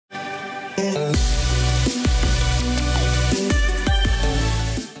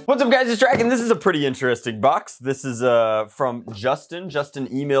What's up guys, it's Drac, and this is a pretty interesting box. This is from Justin. Justin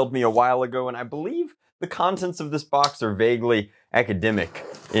emailed me a while ago, and I believe the contents of this box are vaguely academic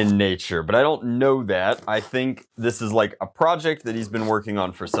in nature, but I don't know that. I think this is like a project that he's been working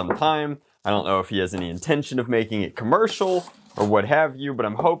on for some time. I don't know if he has any intention of making it commercial or what have you, but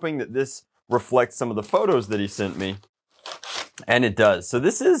I'm hoping that this reflects some of the photos that he sent me, and it does. So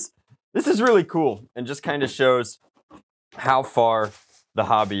this is really cool and just kind of shows how far the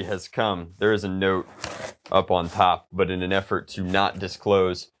hobby has come. There is a note up on top, but in an effort to not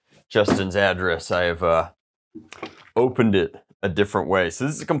disclose Justin's address, I have opened it a different way. So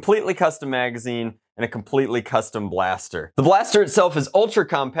this is a completely custom magazine and a completely custom blaster. The blaster itself is ultra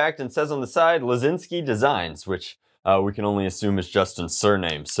compact and says on the side, Lazinski Designs, which we can only assume is Justin's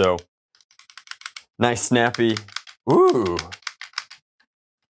surname. So nice, snappy. Ooh.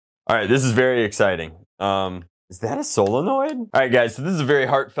 All right, this is very exciting. Is that a solenoid? All right, guys, so this is a very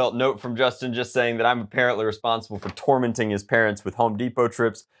heartfelt note from Justin just saying that I'm apparently responsible for tormenting his parents with Home Depot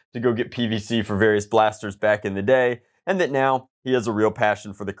trips to go get PVC for various blasters back in the day, and that now he has a real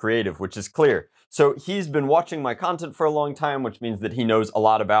passion for the creative, which is clear. So he's been watching my content for a long time, which means that he knows a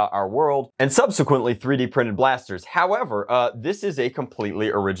lot about our world, and subsequently 3D printed blasters. However, this is a completely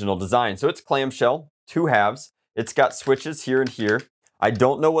original design. So it's clamshell, 2 halves. It's got switches here and here. I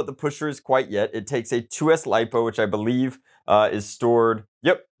don't know what the pusher is quite yet. It takes a 2S LiPo, which I believe is stored,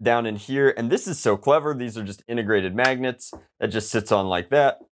 down in here. And this is so clever. These are just integrated magnets that just sits on like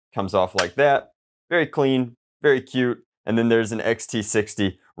that, comes off like that. Very clean, very cute. And then there's an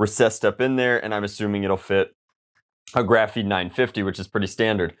XT60 recessed up in there, and I'm assuming it'll fit a Graphene 950, which is pretty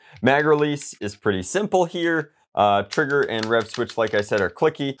standard. Mag release is pretty simple here. Trigger and rev switch, like I said, are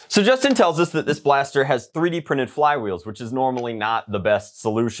clicky. So Justin tells us that this blaster has 3D printed flywheels, which is normally not the best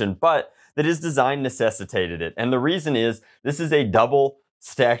solution, but that his design necessitated it. And the reason is, this is a double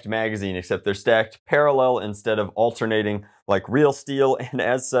stacked magazine, except they're stacked parallel instead of alternating like real steel. And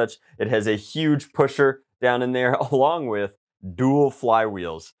as such, it has a huge pusher down in there along with dual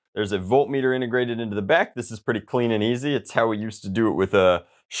flywheels. There's a voltmeter integrated into the back. This is pretty clean and easy. It's how we used to do it with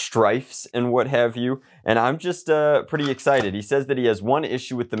strifes and what have you, and I'm just pretty excited. He says that he has one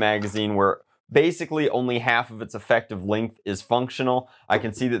issue with the magazine where basically only half of its effective length is functional. I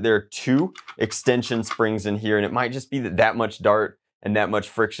can see that there are 2 extension springs in here, and it might just be that that much dart and that much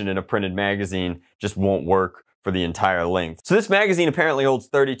friction in a printed magazine just won't work for the entire length. So this magazine apparently holds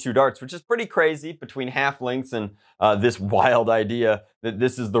 32 darts, which is pretty crazy between half lengths and this wild idea that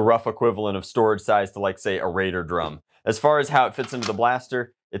this is the rough equivalent of storage size to, like, say, a Raider drum. As far as how it fits into the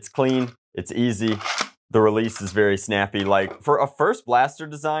blaster, it's clean, it's easy, the release is very snappy. Like, for a first blaster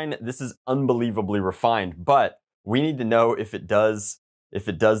design, this is unbelievably refined, but we need to know if it does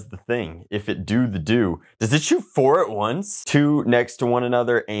the thing, if it do the do. Does it shoot 4 at once? 2 next to one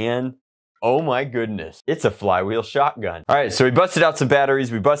another, and oh my goodness, it's a flywheel shotgun. All right, so we busted out some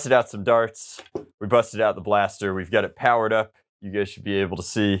batteries, we busted out some darts, we busted out the blaster, we've got it powered up. You guys should be able to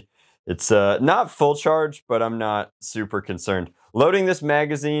see. It's not full charge, but I'm not super concerned. Loading this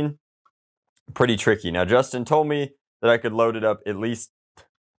magazine, pretty tricky. Now, Justin told me that I could load it up at least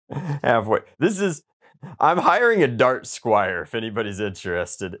halfway. I'm hiring a dart squire if anybody's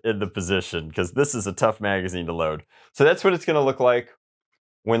interested in the position, because this is a tough magazine to load. So that's what it's gonna look like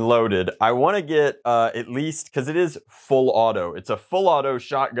when loaded. I wanna get at least, because it is full auto. It's a full auto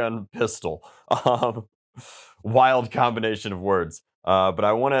shotgun pistol. Wild combination of words. But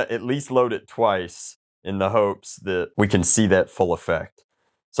I wanna at least load it twice in the hopes that we can see that full effect.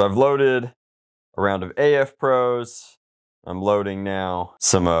 So I've loaded a round of AF Pros. I'm loading now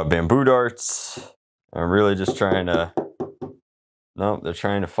some bamboo darts. I'm really just trying to, nope, they're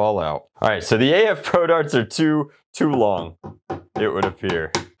trying to fall out. All right, so the AF Pro darts are too long, it would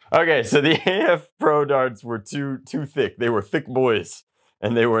appear. Okay, so the AF Pro darts were too thick. They were thick boys,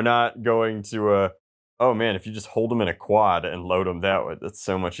 and they were not going to, oh man, if you just hold them in a quad and load them that way, that's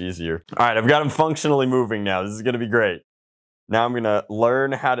so much easier. All right, I've got them functionally moving now. This is gonna be great. Now I'm gonna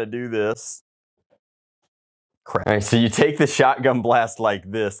learn how to do this. Crap. All right, so you take the shotgun blast like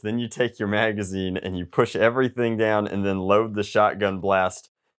this, then you take your magazine and you push everything down and then load the shotgun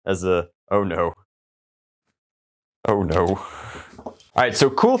blast as a, oh no. Oh no. All right, so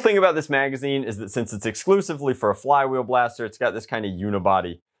cool thing about this magazine is that since it's exclusively for a flywheel blaster, it's got this kind of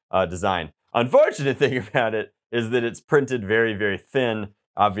unibody design. Unfortunate thing about it is that it's printed very, very thin,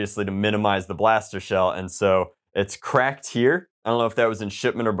 obviously to minimize the blaster shell, and so it's cracked here. I don't know if that was in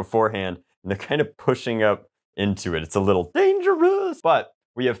shipment or beforehand, and they're kind of pushing up into it. It's a little dangerous, but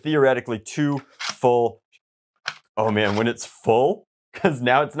we have theoretically 2 full, oh man, when it's full, because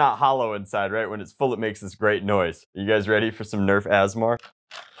now it's not hollow inside, right? When it's full, it makes this great noise. Are you guys ready for some Nerf ASMR?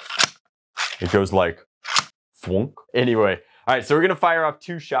 It goes like thwunk. Anyway, all right, so we're gonna fire off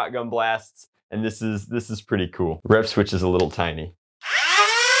 2 shotgun blasts, and this is pretty cool. Rev switch is a little tiny.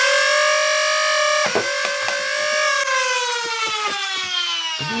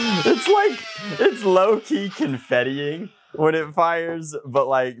 It's low-key confettiing when it fires, but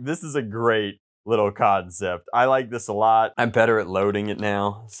like, this is a great little concept. I like this a lot. I'm better at loading it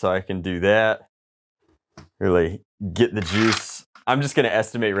now, so I can do that. Really get the juice. I'm just gonna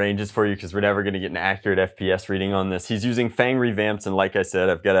estimate ranges for you because we're never gonna get an accurate FPS reading on this. He's using Fang revamps, and like I said,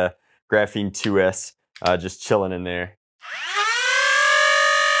 I've got a Graphene 2S just chilling in there.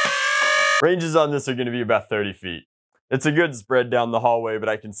 Ranges on this are gonna be about 30 feet. It's a good spread down the hallway, but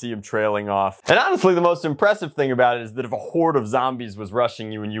I can see him trailing off. And honestly, the most impressive thing about it is that if a horde of zombies was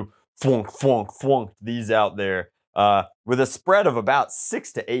rushing you and you thwunk, thwunk, thwunked these out there, with a spread of about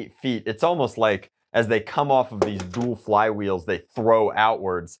 6 to 8 feet, it's almost like as they come off of these dual flywheels, they throw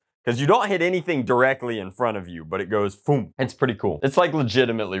outwards. Because you don't hit anything directly in front of you, but it goes boom. It's pretty cool. It's like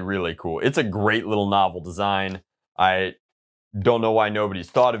legitimately really cool. It's a great little novel design. I don't know why nobody's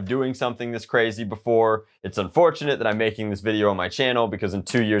thought of doing something this crazy before. It's unfortunate that I'm making this video on my channel because in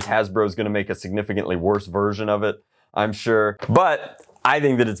 2 years, Hasbro's gonna make a significantly worse version of it, I'm sure. But I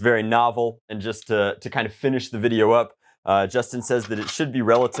think that it's very novel, and just to kind of finish the video up, Justin says that it should be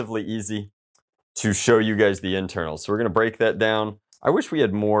relatively easy to show you guys the internals. So we're gonna break that down. I wish we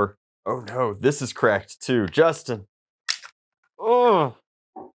had more. Oh no, this is cracked too. Justin. Oh.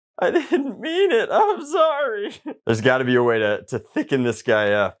 I didn't mean it. I'm sorry. There's got to be a way to thicken this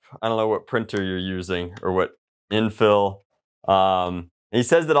guy up. I don't know what printer you're using or what infill. He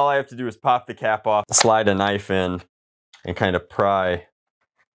says that all I have to do is pop the cap off, slide a knife in, and kind of pry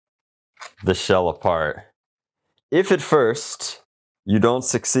the shell apart. If at first you don't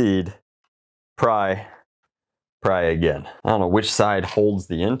succeed, pry again. I don't know which side holds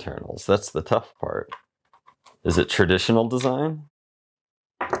the internals. That's the tough part. Is it traditional design?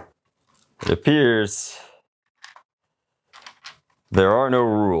 It appears there are no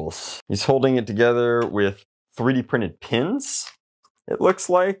rules. He's holding it together with 3D printed pins, it looks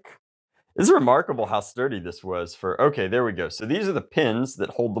like. It's remarkable how sturdy this was for, okay, there we go. So these are the pins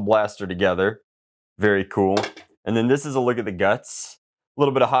that hold the blaster together. Very cool. And then this is a look at the guts. A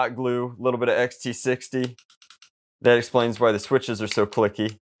little bit of hot glue, a little bit of XT60. That explains why the switches are so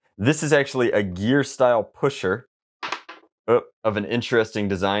clicky. This is actually a gear style pusher. Of an interesting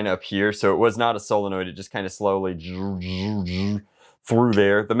design up here. So it was not a solenoid, it just kind of slowly through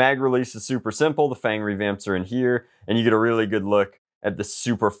there. The mag release is super simple. The Fang revamps are in here, and you get a really good look at the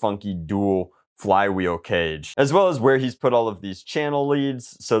super funky dual flywheel cage, as well as where he's put all of these channel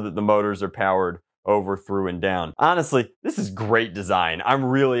leads so that the motors are powered over, through, and down. Honestly, this is great design. I'm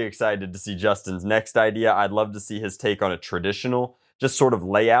really excited to see Justin's next idea. I'd love to see his take on a traditional, just sort of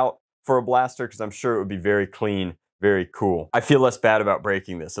layout for a blaster, because I'm sure it would be very clean. Very cool. I feel less bad about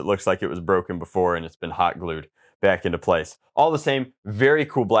breaking this. It looks like it was broken before and it's been hot glued back into place. All the same, very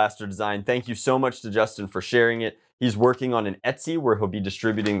cool blaster design. Thank you so much to Justin for sharing it. He's working on an Etsy where he'll be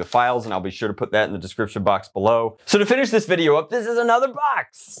distributing the files, and I'll be sure to put that in the description box below. So to finish this video up, this is another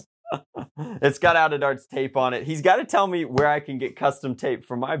box. It's got Out of Darts tape on it. He's got to tell me where I can get custom tape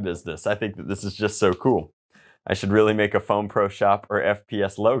for my business. I think that this is just so cool. I should really make a Foam Pro Shop or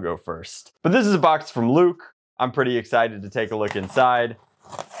FPS logo first. But this is a box from Luke. I'm pretty excited to take a look inside.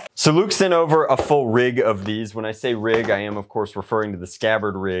 So Luke sent over a full rig of these. When I say rig, I am of course referring to the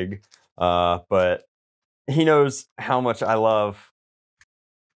scabbard rig, but he knows how much I love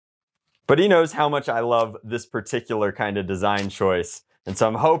this particular kind of design choice. And so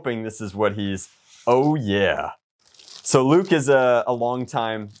I'm hoping this is what he's, oh yeah. So Luke is a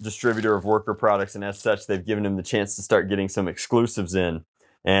longtime distributor of worker products, and as such, they've given him the chance to start getting some exclusives in.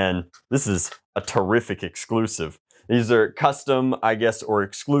 And this is a terrific exclusive. These are custom, I guess, or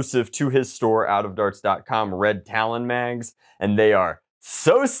exclusive to his store, outofdarts.com, red Talon mags, and they are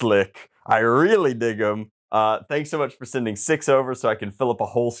so slick. I really dig them. Thanks so much for sending 6 over so I can fill up a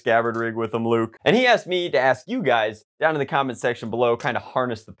whole scabbard rig with them, Luke. And he asked me to ask you guys down in the comment section below, kind of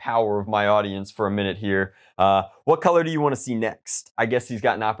harness the power of my audience for a minute here. What color do you want to see next? I guess he's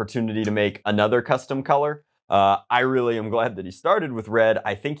got an opportunity to make another custom color. I really am glad that he started with red.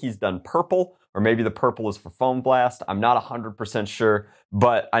 I think he's done purple, or maybe the purple is for Foam Blast. I'm not 100% sure,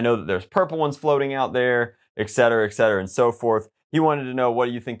 but I know that there's purple ones floating out there, etc., and so forth. He wanted to know, what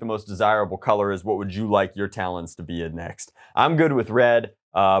do you think the most desirable color is? What would you like your Talons to be in next? I'm good with red,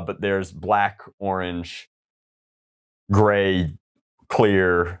 but there's black, orange, gray,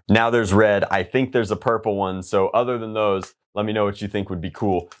 clear. Now there's red. I think there's a purple one. So other than those, Let me know what you think would be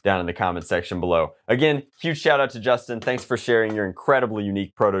cool down in the comment section below. Again, huge shout out to Justin. Thanks for sharing your incredibly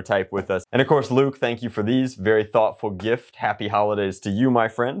unique prototype with us. And of course, Luke, thank you for these. Very thoughtful gift. Happy holidays to you, my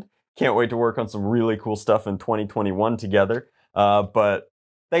friend. Can't wait to work on some really cool stuff in 2021 together. But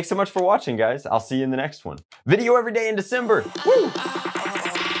thanks so much for watching, guys. I'll see you in the next one. Video every day in December. Woo!